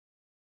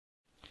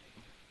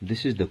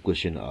This is the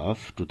question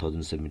of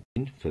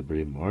 2017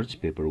 February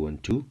March paper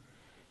 1-2,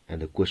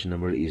 and the question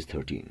number is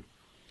 13.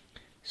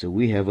 So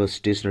we have a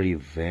stationary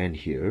van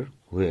here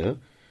where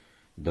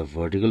the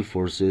vertical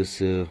forces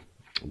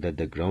that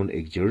the ground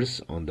exerts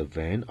on the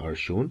van are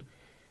shown.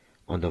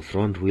 On the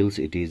front wheels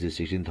it is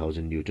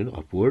 16,000 Newton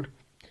upward.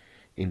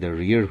 In the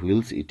rear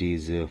wheels it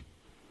is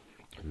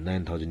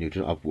 9,000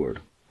 Newton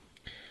upward.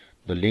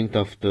 The length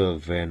of the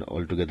van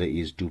altogether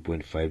is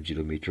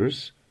 2.50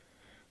 meters,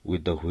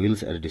 with the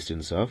wheels at a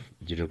distance of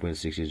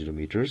 0.600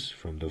 meters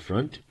from the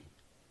front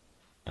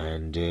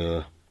and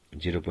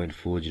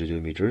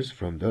 0.400 meters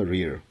from the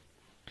rear.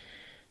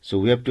 So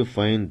we have to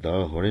find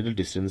the horizontal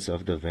distance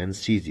of the van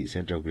CG,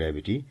 center of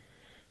gravity,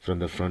 from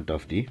the front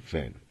of the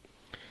van.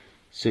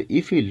 So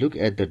if we look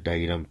at the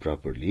diagram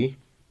properly,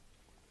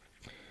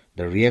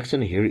 the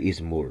reaction here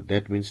is more.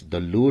 That means the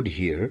load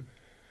here,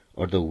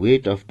 or the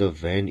weight of the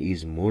van,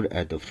 is more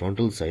at the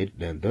frontal side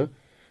than the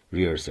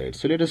rear side.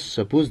 So let us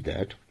suppose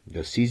that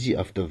the CG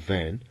of the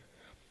van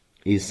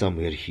is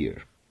somewhere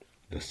here.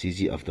 The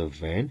CG of the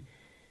van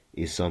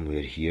is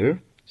somewhere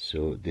here.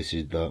 So this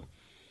is the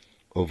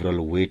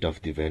overall weight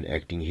of the van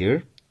acting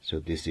here. So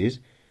this is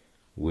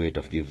weight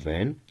of the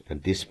van,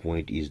 and this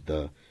point is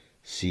the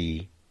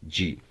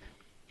CG.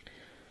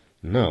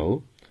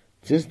 Now,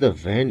 since the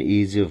van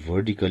is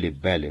vertically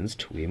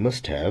balanced, we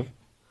must have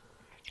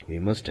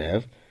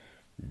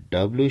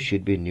W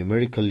should be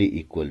numerically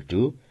equal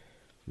to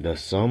the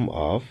sum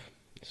of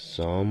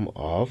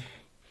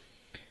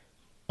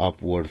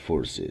upward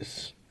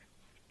forces.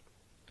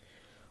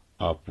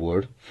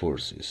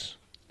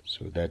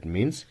 So that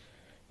means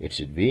it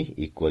should be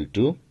equal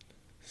to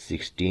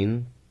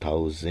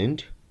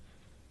 16,000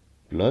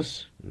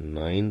 plus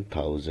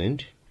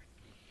 9,000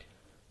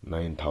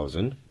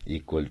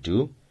 equal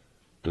to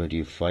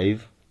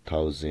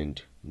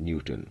 25,000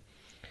 Newton.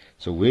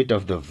 So weight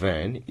of the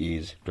van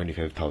is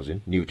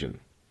 25,000 Newton.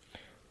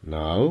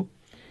 Now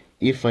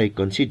if I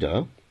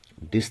consider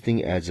this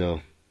thing as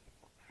a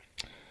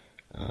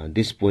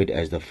this point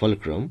as the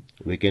fulcrum,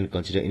 we can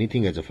consider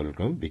anything as a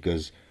fulcrum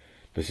because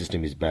the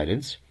system is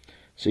balanced.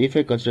 So if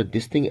I consider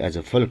this thing as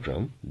a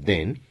fulcrum,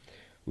 then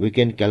we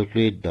can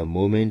calculate the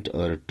moment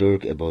or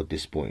torque about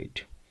this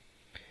point.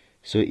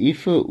 So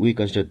if we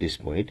consider this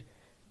point,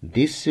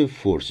 this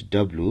force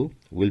W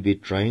will be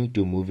trying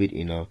to move it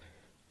in a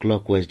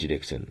clockwise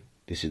direction.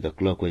 This is the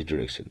clockwise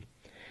direction,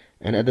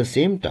 and at the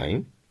same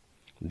time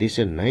this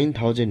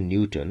 9,000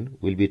 Newton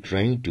will be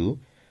trying to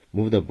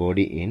move the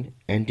body in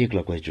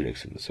anti-clockwise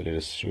direction. So let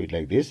us show it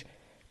like this: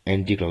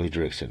 anti-clockwise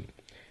direction.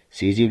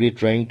 CG will be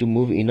trying to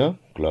move in a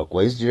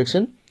clockwise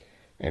direction,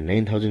 and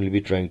 9,000 will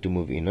be trying to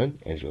move in an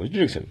anti-clockwise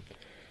direction.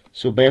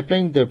 So by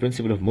applying the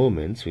principle of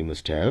moments, we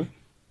must have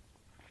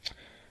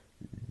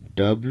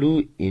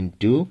W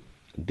into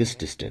this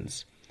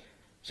distance.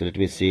 So let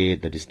me say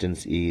the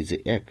distance is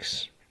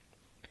x.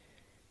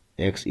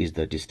 X is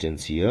the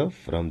distance here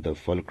from the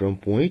fulcrum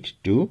point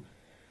to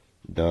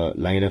the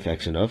line of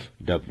action of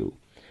W,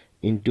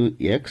 into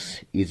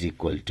x is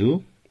equal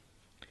to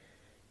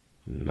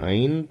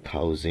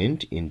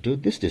 9,000 into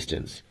this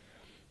distance,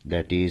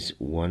 that is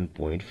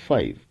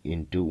 1.5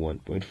 into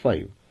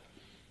 1.5.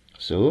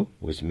 So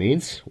which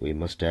means we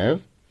must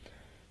have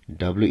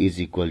W is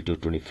equal to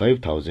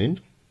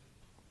 25,000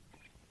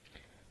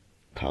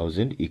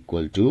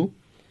 equal to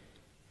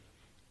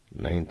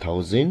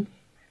 9,000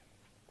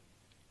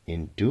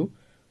 into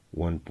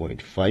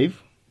 1.5.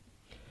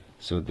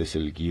 So this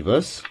will give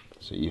us,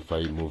 so if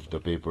I move the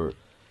paper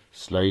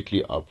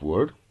slightly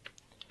upward,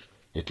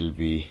 it will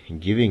be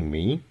giving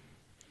me,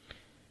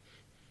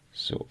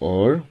 so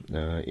or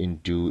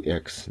into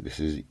x, this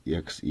is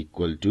x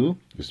equal to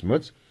this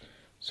much.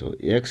 So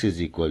x is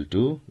equal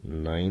to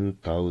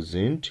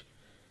 9,000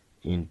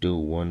 into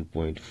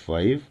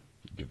 1.5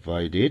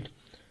 divided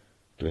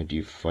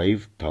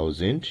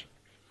 25,000,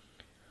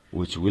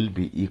 which will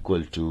be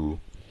equal to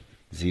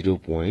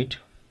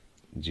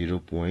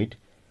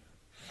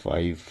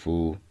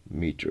 0.54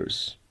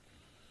 meters.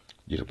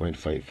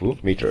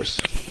 0.54 meters.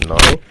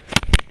 Now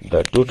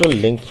the total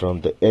length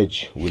from the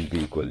edge will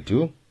be equal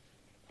to,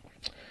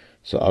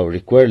 so our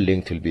required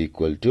length will be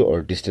equal to,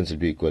 or distance will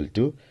be equal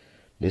to,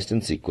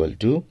 distance equal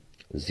to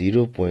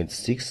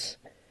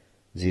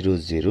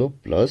 0.600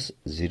 plus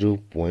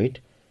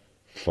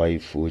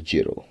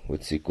 0.540,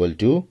 which is equal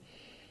to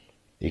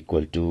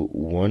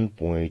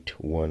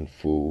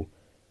 1.14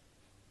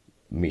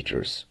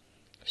 meters.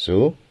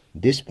 So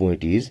this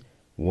point is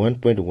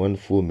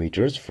 1.14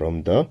 meters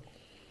from the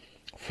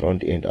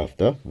front end of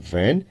the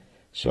van.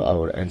 So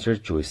our answer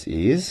choice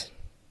is,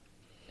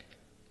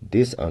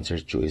 this answer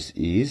choice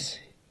is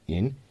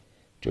in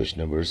choice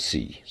number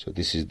C. So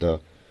this is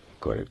the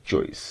correct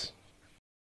choice.